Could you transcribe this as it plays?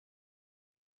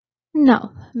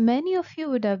Now, many of you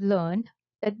would have learned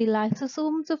that the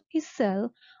lysosomes of the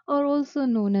cell are also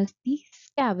known as the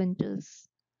scavengers.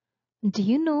 Do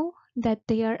you know that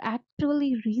they are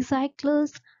actually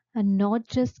recyclers and not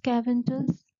just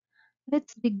scavengers?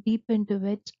 Let's dig deep into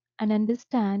it and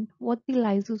understand what the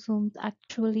lysosomes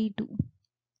actually do.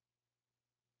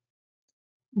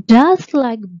 Just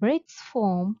like bricks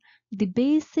form the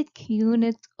basic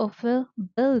units of a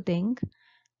building,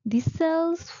 the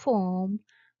cells form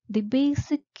the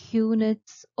basic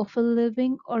units of a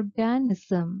living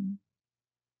organism.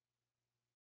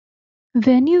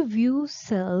 When you view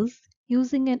cells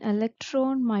using an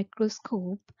electron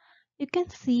microscope, you can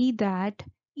see that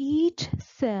each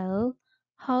cell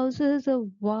houses a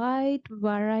wide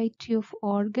variety of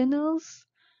organelles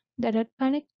that are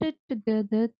connected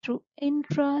together through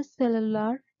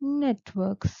intracellular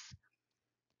networks.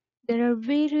 There are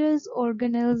various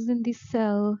organelles in the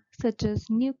cell such as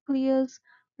nucleus,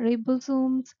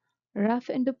 ribosomes, rough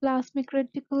endoplasmic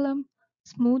reticulum,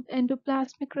 smooth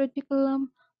endoplasmic reticulum,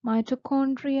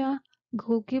 mitochondria,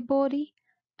 Golgi body,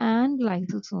 and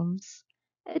lysosomes.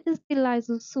 It is the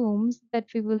lysosomes that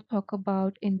we will talk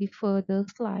about in the further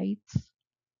slides.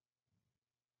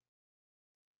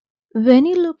 When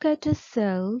you look at a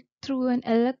cell through an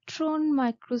electron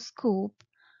microscope,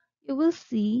 you will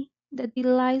see that the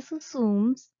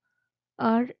lysosomes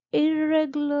are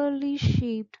irregularly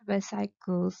shaped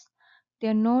vesicles. They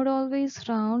are not always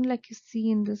round like you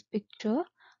see in this picture.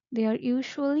 They are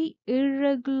usually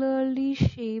irregularly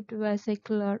shaped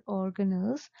vesicular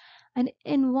organelles, and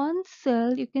in one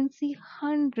cell you can see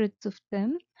hundreds of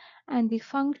them, and they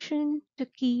function to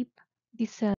keep the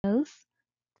cells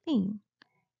clean.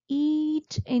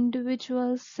 Each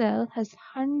individual cell has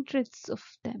hundreds of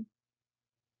them.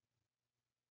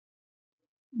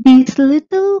 These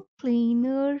little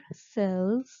planar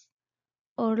cells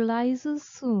or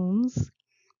lysosomes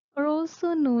are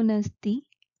also known as the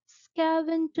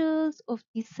scavengers of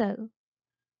the cell.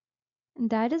 And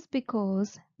that is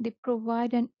because they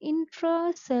provide an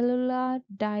intracellular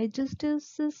digestive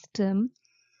system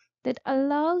that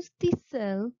allows the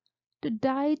cell to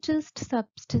digest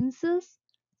substances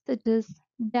such as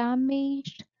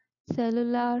damaged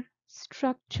cellular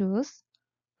structures,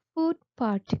 food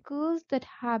particles that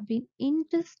have been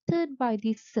ingested by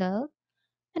the cell,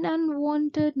 and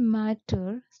unwanted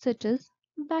matter such as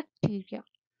bacteria.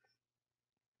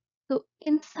 So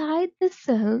inside the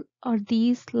cell are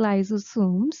these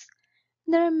lysosomes.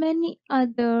 There are many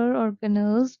other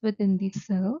organelles within the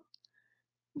cell.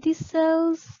 The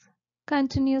cells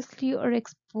continuously are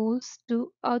exposed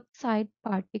to outside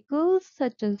particles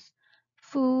such as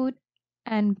food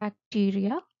and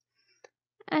bacteria,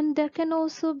 and there can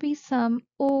also be some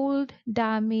old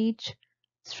damaged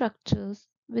structures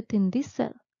within the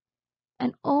cell.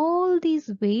 And all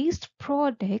these waste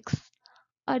products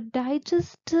are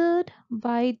digested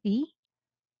by the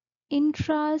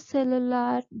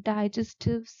intracellular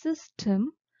digestive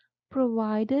system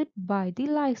provided by the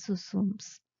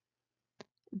lysosomes.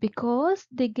 Because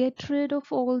they get rid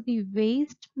of all the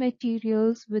waste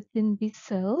materials within the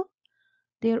cell,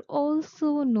 they are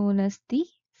also known as the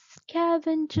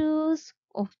scavengers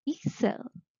of the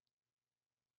cell.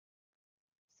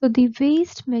 So the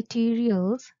waste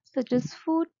materials such as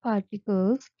food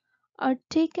particles are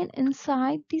taken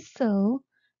inside the cell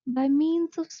by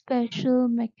means of special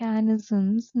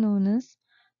mechanisms known as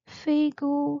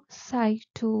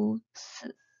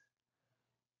phagocytosis.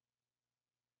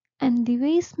 And the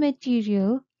waste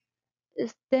material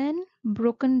is then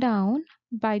broken down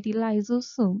by the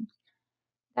lysosome.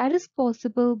 That is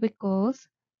possible because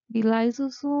the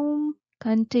lysosome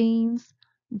contains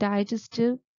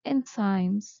digestive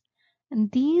enzymes,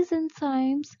 and these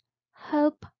enzymes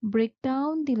help break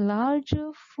down the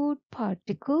larger food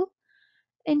particle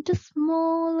into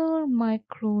smaller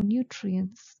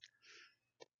micronutrients.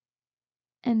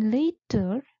 And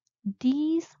later,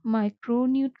 these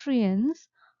micronutrients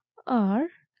are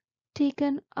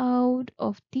taken out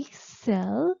of the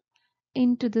cell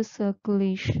into the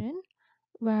circulation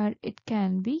where it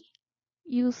can be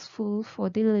useful for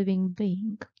the living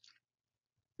being.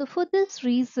 So for this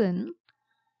reason,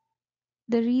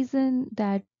 the reason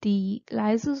that the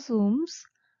lysosomes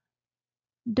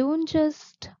don't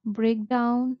just break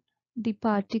down the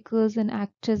particles and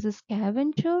act as a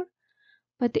scavenger,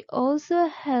 but they also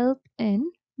help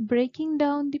in breaking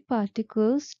down the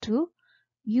particles to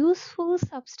useful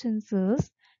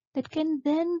substances that can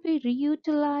then be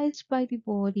reutilized by the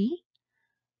body.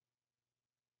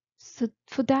 So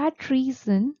for that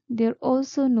reason, they're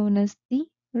also known as the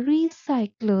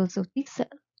recyclers of the cell.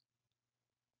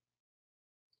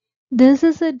 This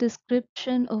is a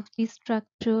description of the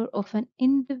structure of an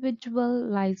individual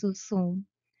lysosome.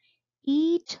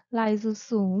 Each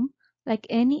lysosome, like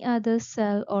any other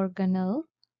cell organelle,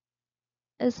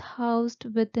 is housed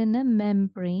within a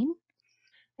membrane,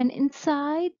 and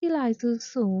inside the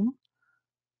lysosome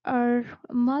are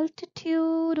a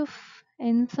multitude of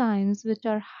enzymes which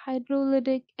are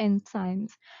hydrolytic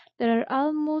enzymes. There are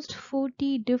almost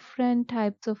 40 different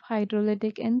types of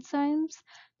hydrolytic enzymes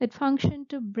that function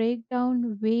to break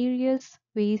down various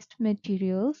waste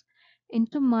materials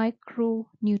into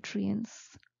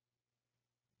micronutrients.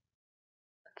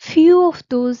 Few of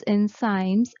those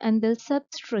enzymes and their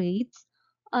substrates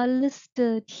are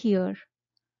listed here.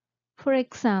 For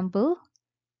example,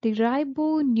 the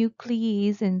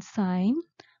ribonuclease enzyme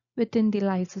within the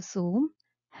lysosome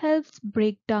helps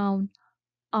break down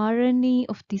RNA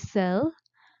of the cell,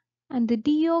 and the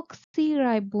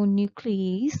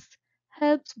deoxyribonuclease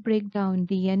helps break down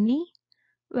DNA,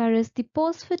 whereas the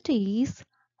phosphatase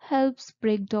helps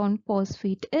break down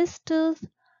phosphate esters.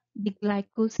 The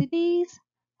glycosidase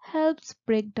helps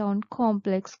break down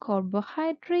complex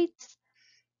carbohydrates.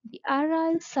 The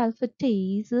aryl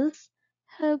sulfatases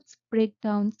helps break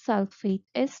down sulfate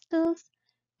esters.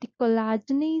 The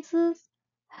collagenases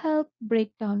help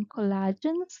break down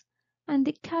collagens, and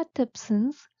the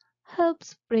catepsins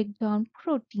helps break down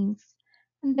proteins.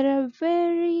 And there are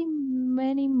very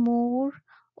many more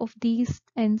of these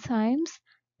enzymes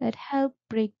that help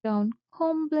break down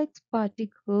complex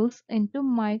particles into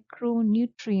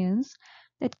micronutrients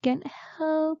that can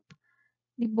help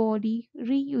the body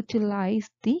reutilize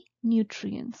the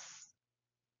nutrients.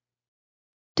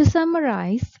 To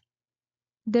summarize,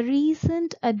 the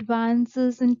recent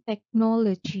advances in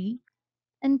technology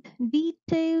and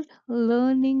detailed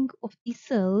learning of the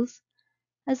cells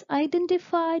has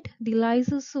identified the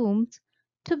lysosomes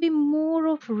to be more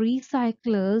of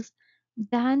recyclers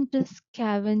than the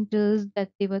scavengers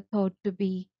that they were thought to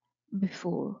be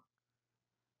before.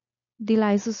 The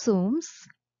lysosomes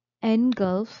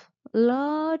engulf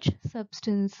large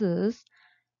substances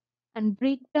and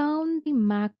break down the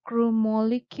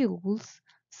macromolecules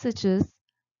such as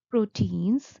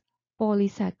proteins,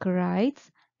 polysaccharides,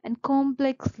 and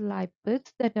complex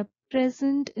lipids that are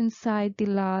present inside the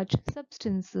large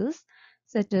substances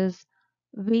such as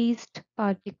waste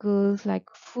particles like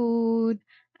food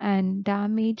and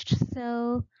damaged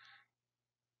cell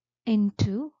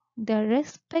into their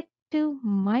respective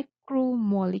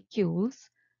micromolecules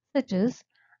such as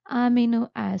amino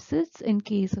acids in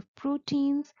case of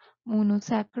proteins,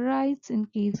 monosaccharides in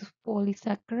case of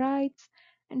polysaccharides,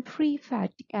 and free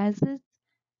fatty acids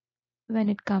when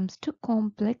it comes to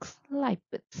complex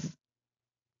lipids.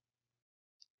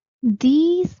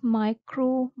 These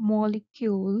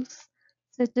micromolecules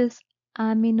such as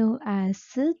amino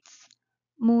acids,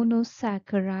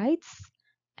 monosaccharides,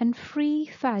 and free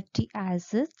fatty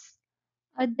acids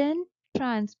are then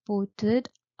transported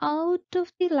out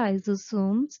of the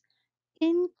lysosomes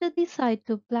into the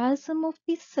cytoplasm of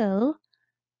the cell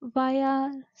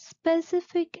via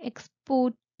specific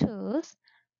exporters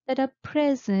that are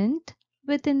present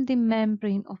within the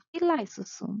membrane of the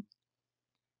lysosome.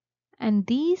 And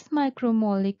these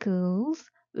macromolecules,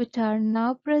 which are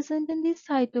now present in the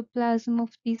cytoplasm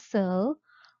of the cell,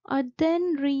 are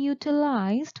then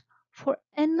reutilized for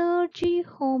energy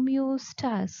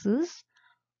homeostasis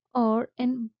or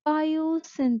in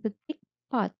biosynthetic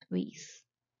pathways.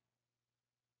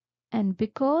 And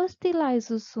because the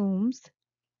lysosomes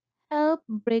help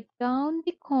break down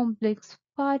the complex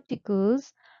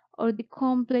particles or the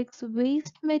complex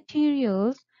waste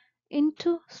materials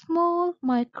into small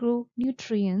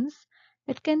micronutrients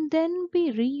that can then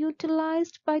be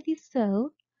reutilized by the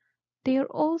cell, they are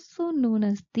also known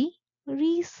as the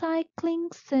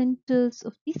recycling centers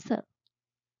of the cell.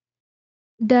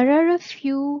 There are a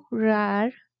few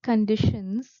rare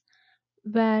conditions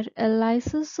where a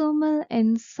lysosomal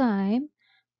enzyme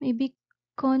may be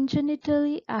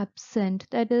congenitally absent,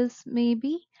 that is, may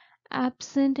be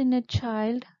absent in a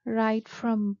child right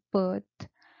from birth,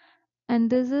 and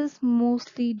this is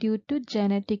mostly due to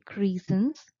genetic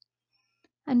reasons.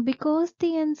 And because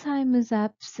the enzyme is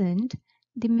absent,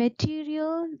 the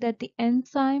material that the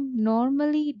enzyme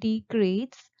normally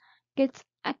degrades gets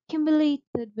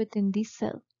accumulated within the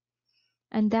cell,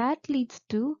 and that leads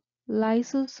to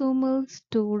lysosomal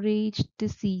storage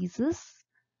diseases.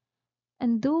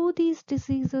 And though these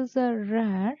diseases are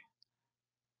rare,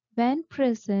 when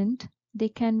present, they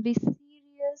can be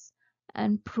serious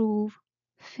and prove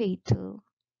fatal.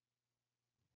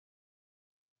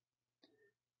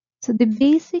 So the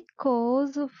basic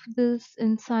cause of this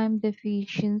enzyme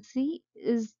deficiency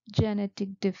is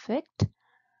genetic defect.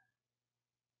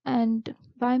 And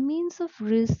by means of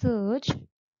research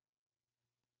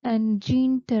and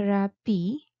gene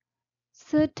therapy,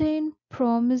 certain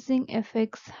promising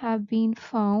effects have been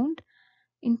found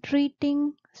in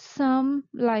treating some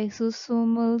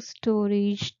lysosomal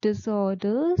storage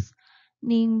disorders,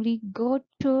 namely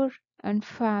Gaucher and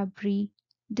Fabry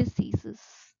diseases.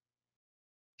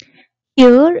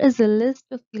 Here is a list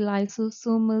of the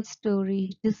lysosomal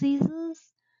storage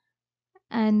diseases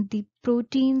and the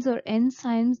proteins or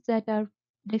enzymes that are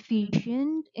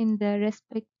deficient in their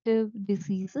respective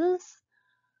diseases,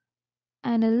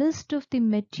 and a list of the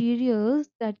materials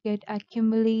that get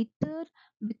accumulated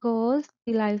because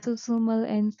the lysosomal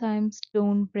enzymes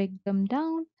don't break them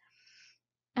down.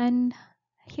 And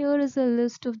here is a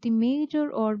list of the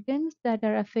major organs that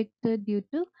are affected due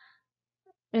to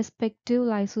respective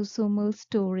lysosomal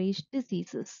storage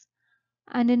diseases.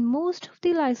 And in most of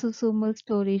the lysosomal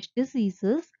storage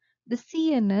diseases, the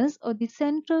CNS or the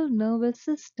central nervous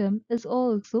system is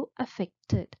also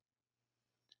affected.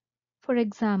 For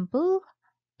example,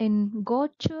 in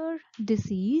Gaucher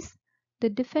disease, the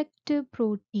defective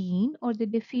protein or the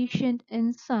deficient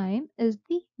enzyme is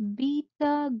the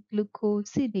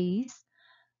beta-glucosidase,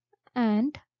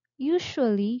 and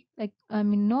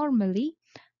normally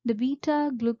the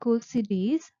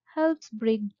beta-glucosidase helps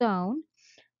break down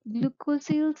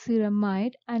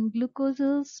glucosylceramide and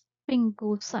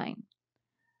glucosylsphingosine.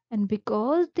 And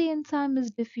because the enzyme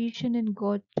is deficient in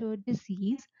Gaucher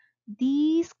disease,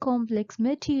 these complex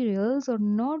materials are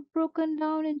not broken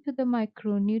down into the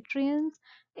micronutrients.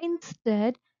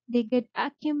 Instead, they get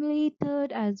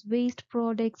accumulated as waste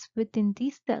products within the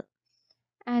cell.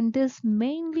 And this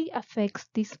mainly affects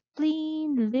the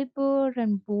spleen, liver,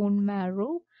 and bone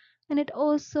marrow, and it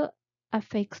also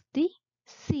affects the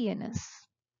CNS.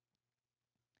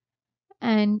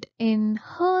 And in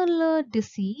Hurler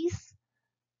disease,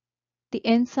 the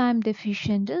enzyme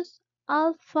deficient is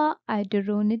alpha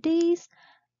iduronidase,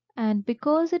 and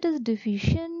because it is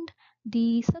deficient,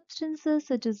 the substances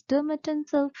such as dermatan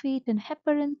sulfate and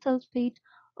heparin sulfate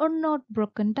are not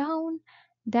broken down,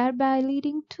 thereby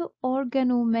leading to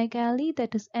organomegaly,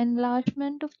 that is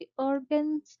enlargement of the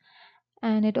organs,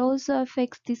 and it also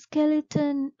affects the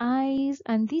skeleton, eyes,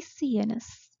 and the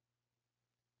CNS.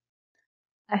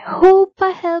 I hope I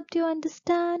helped you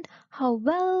understand how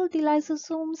well the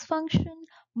lysosomes function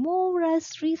more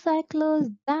as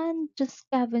recyclers than just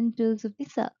scavengers of the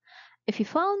cell. If you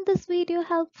found this video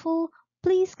helpful,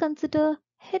 please consider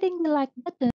hitting the like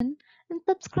button and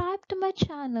subscribe to my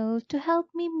channel to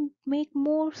help me make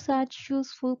more such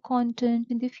useful content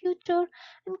in the future,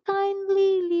 and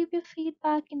kindly leave your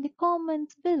feedback in the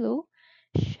comments below.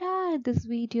 Share this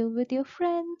video with your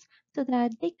friends so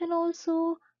that they can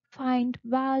also find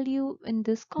value in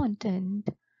this content.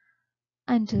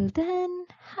 Until then,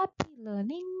 happy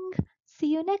learning.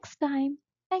 See you next time.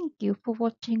 Thank you for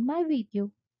watching my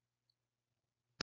video.